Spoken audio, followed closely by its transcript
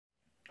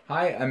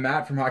Hi, I'm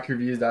Matt from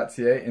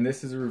HockeyReviews.ca, and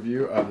this is a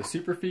review of the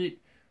Superfeet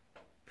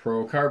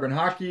Pro Carbon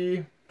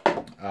Hockey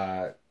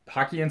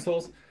hockey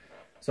insoles.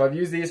 So I've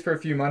used these for a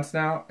few months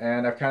now,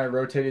 and I've kind of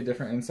rotated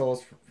different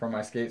insoles from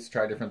my skates,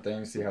 try different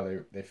things, see how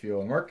they feel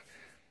and work.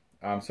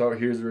 So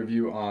here's a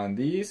review on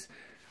these.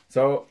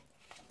 So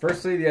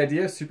firstly, the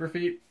idea of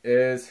Superfeet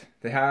is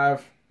they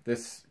have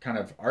this kind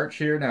of arch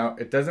here. Now,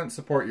 it doesn't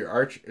support your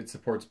arch, it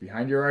supports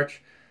behind your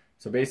arch.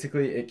 So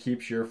basically, it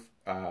keeps your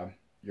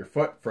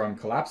foot from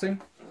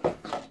collapsing.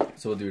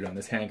 So we'll do it on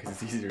this hand because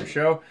it's easier to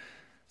show.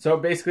 So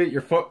basically,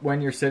 your foot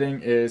when you're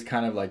sitting is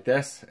kind of like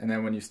this, and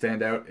then when you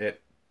stand out,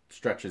 it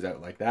stretches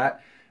out like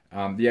that.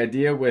 The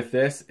idea with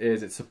this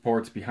is it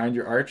supports behind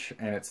your arch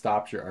and it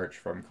stops your arch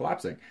from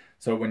collapsing.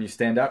 So when you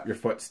stand up, your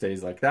foot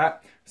stays like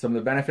that. Some of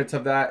the benefits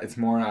of that, it's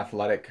more an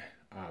athletic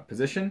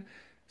position.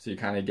 So you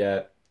kind of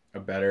get a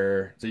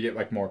better, so you get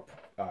like more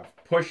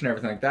push and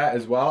everything like that,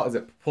 as well as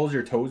it pulls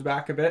your toes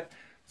back a bit.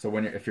 So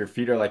when if your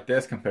feet are like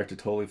this compared to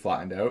totally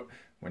flattened out,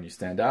 when you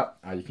stand up,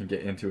 you can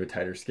get into a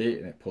tighter skate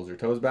and it pulls your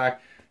toes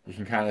back. You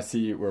can kind of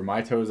see where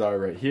my toes are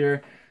right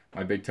here.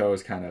 My big toe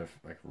is kind of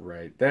like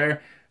right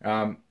there.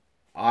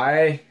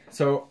 I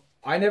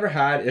never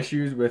had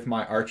issues with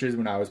my arches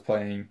when I was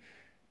playing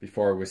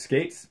before with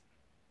skates.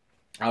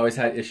 I always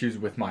had issues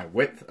with my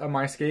width of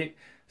my skate.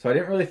 So I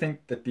didn't really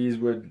think that these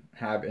would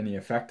have any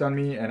effect on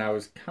me, and I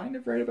was kind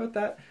of right about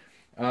that.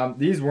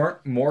 These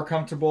weren't more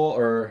comfortable,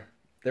 or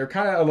they're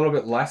kind of a little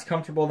bit less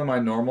comfortable than my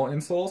normal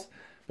insoles,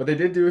 but they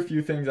did do a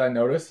few things I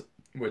noticed,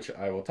 which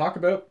I will talk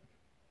about.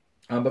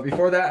 But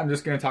before that, I'm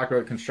just going to talk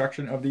about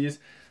construction of these.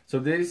 So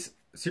these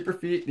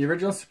Superfeet, the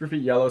original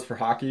Superfeet yellows for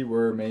hockey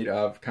were made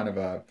of kind of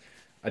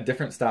a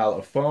different style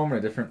of foam and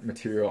a different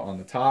material on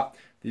the top.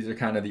 These are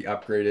kind of the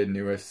upgraded,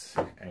 newest,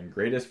 and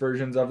greatest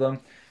versions of them.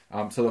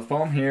 So the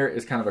foam here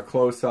is kind of a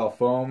closed cell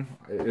foam.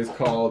 It is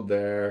called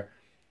their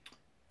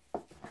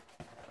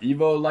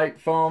Evo Light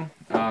foam.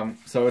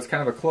 So it's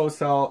kind of a closed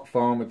cell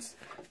foam. It's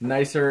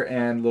nicer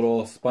and a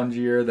little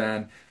spongier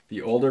than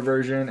the older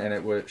version, and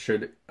it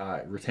should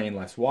retain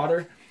less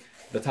water.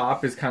 The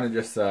top is kind of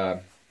just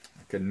like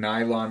a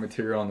nylon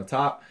material on the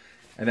top,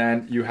 and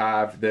then you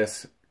have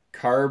this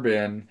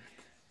carbon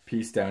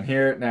piece down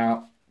here.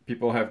 Now,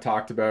 people have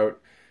talked about,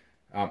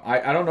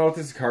 I don't know if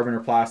this is carbon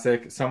or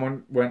plastic.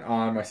 Someone went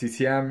on my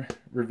CCM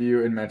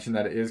review and mentioned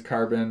that it is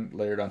carbon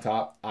layered on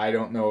top. I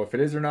don't know if it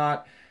is or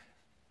not.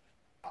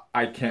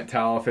 I can't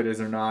tell if it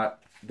is or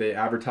not. They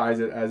advertise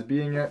it as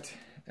being it,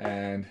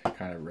 and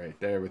kind of right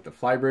there with the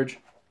fly bridge.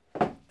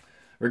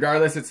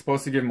 Regardless, it's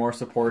supposed to give more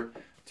support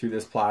to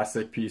this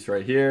plastic piece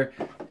right here,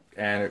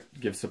 and it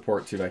gives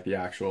support to like the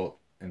actual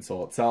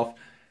insole itself.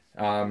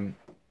 I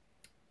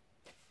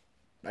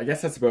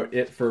guess that's about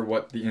it for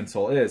what the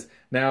insole is.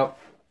 Now,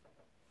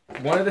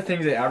 one of the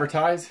things they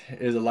advertise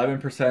is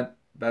 11%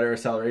 better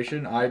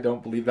acceleration. I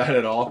don't believe that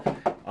at all.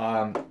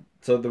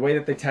 So the way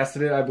that they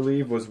tested it, I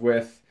believe, was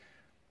with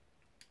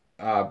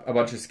a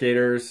bunch of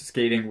skaters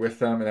skating with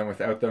them and then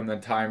without them,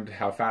 then timed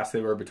how fast they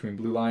were between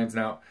blue lines.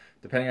 Now,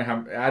 depending on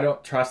how, I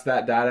don't trust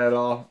that data at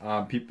all.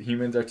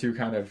 Humans are too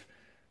kind of,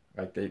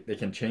 like they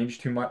can change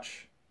too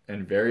much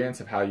in variance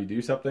of how you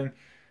do something.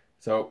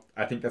 So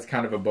I think that's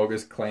kind of a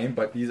bogus claim,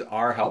 but these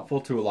are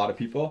helpful to a lot of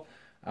people.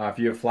 If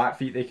you have flat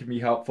feet, they can be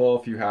helpful.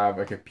 If you have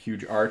like a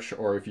huge arch,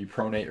 or if you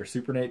pronate or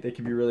supinate, they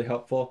can be really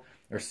helpful.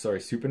 Or sorry,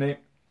 supinate.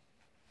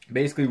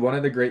 Basically, one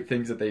of the great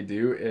things that they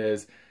do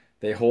is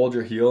they hold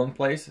your heel in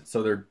place.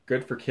 So they're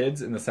good for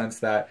kids in the sense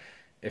that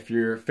if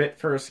you're fit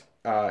for,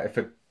 if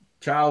a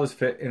child is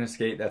fit in a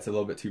skate that's a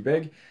little bit too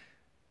big,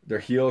 their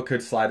heel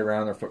could slide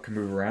around, their foot can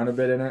move around a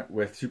bit in it.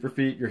 With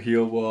Superfeet, your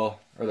heel will,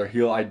 or their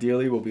heel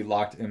ideally will be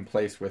locked in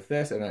place with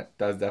this, and it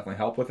does definitely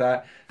help with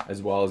that,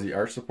 as well as the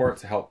arch support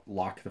to help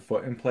lock the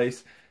foot in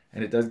place.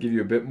 And it does give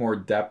you a bit more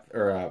depth,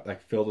 or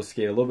like fill the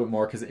skate a little bit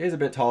more, because it is a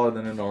bit taller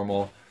than a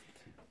normal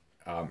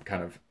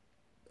kind of,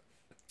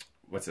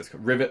 what's this,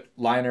 rivet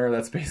liner.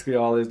 That's basically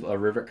all it is, a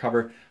rivet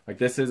cover. Like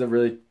this is a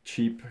really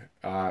cheap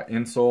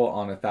insole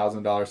on a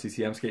 $1,000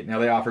 CCM skate. Now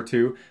they offer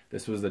two.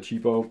 This was the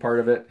cheapo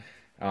part of it.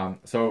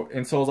 So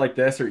insoles like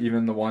this, or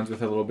even the ones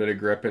with a little bit of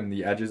grip and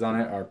the edges on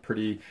it, are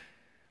pretty,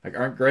 like,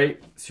 aren't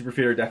great.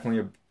 Superfeet are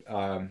definitely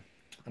an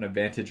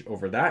advantage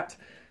over that.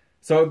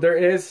 So there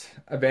is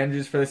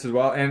advantages for this as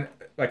well. And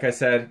like I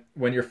said,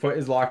 when your foot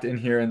is locked in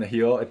here in the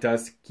heel, it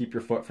does keep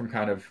your foot from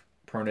kind of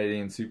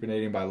pronating and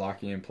supinating by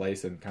locking in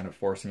place and kind of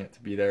forcing it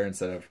to be there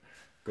instead of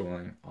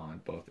going on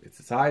both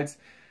its sides.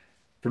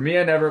 For me,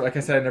 like I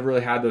said, I never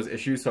really had those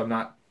issues,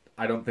 so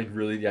I don't think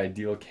really the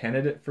ideal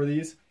candidate for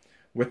these.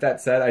 With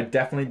that said, I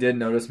definitely did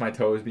notice my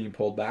toes being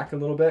pulled back a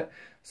little bit.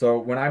 So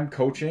when I'm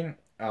coaching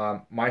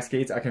my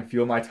skates, I can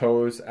feel my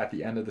toes at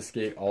the end of the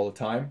skate all the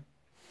time.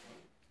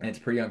 And it's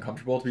pretty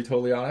uncomfortable, to be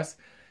totally honest.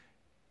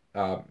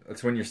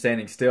 It's when you're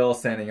standing still,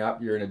 standing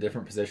up, you're in a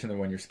different position than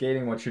when you're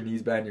skating. Once your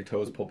knees bend, your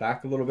toes pull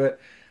back a little bit.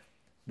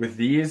 With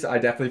these, I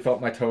definitely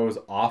felt my toes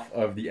off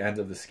of the ends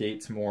of the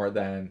skates more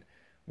than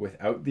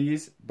without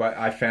these. But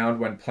I found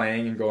when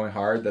playing and going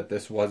hard that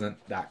this wasn't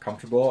that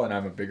comfortable, and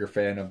I'm a bigger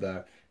fan of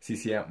the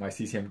my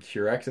CCM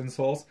Curex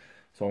insoles,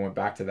 so I went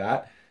back to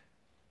that.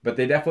 But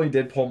they definitely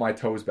did pull my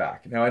toes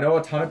back. Now I know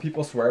a ton of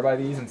people swear by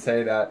these and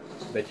say that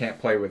they can't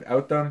play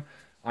without them.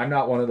 I'm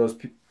not one of those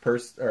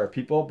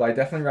people, but I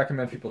definitely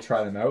recommend people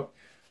try them out.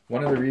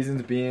 One of the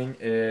reasons being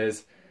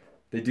is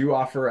they do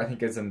offer, I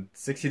think it's a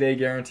 60-day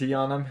guarantee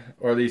on them,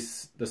 or at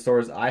least the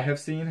stores I have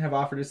seen have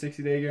offered a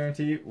 60-day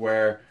guarantee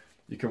where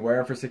you can wear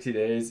them for 60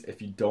 days.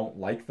 If you don't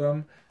like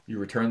them, you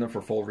return them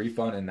for full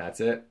refund, and that's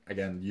it.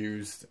 Again,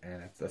 used,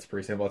 and that's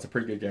pretty simple. It's a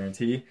pretty good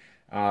guarantee.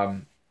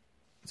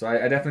 So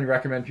I definitely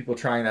recommend people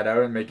trying that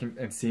out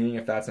and seeing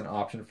if that's an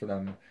option for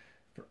them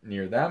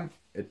near them.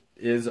 It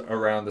is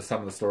around some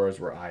of the stores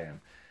where I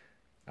am.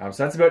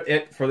 So that's about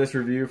it for this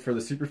review for the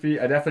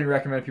Superfeet. I definitely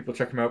recommend people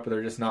check them out, but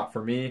they're just not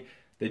for me.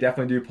 They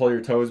definitely do pull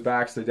your toes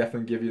back, so they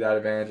definitely give you that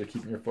advantage of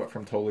keeping your foot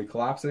from totally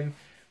collapsing.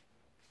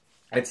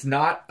 It's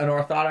not an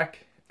orthotic.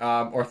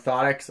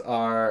 Orthotics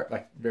are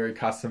like very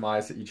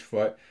customized to each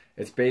foot.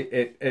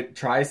 It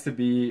tries to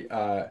be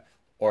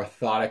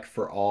orthotic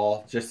for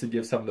all, just to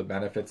give some of the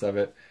benefits of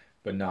it,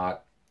 but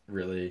not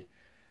really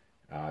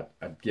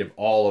give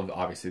all of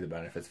obviously the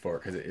benefits for it,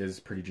 because it is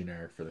pretty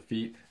generic for the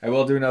feet. I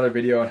will do another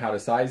video on how to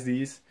size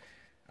these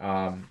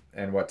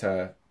and what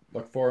to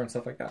look for and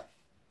stuff like that,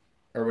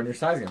 or when you're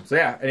sizing them. So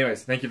yeah,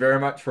 anyways, thank you very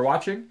much for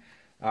watching.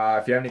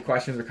 If you have any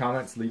questions or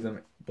comments, leave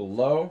them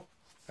below.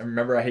 And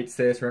remember, I hate to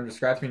say this, remember to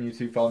subscribe to me on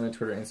YouTube, follow me on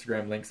Twitter,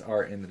 Instagram. Links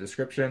are in the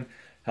description.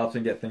 Helps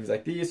me get things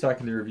like these so I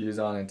can do reviews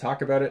on and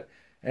talk about it.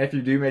 And if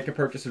you do make a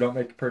purchase or don't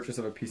make a purchase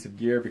of a piece of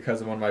gear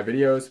because of one of my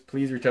videos,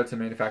 please reach out to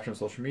the manufacturer on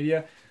social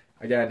media.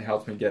 Again, it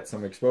helps me get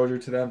some exposure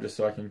to them just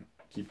so I can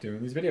keep doing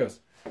these videos.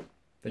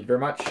 Thank you very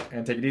much,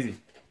 and take it easy.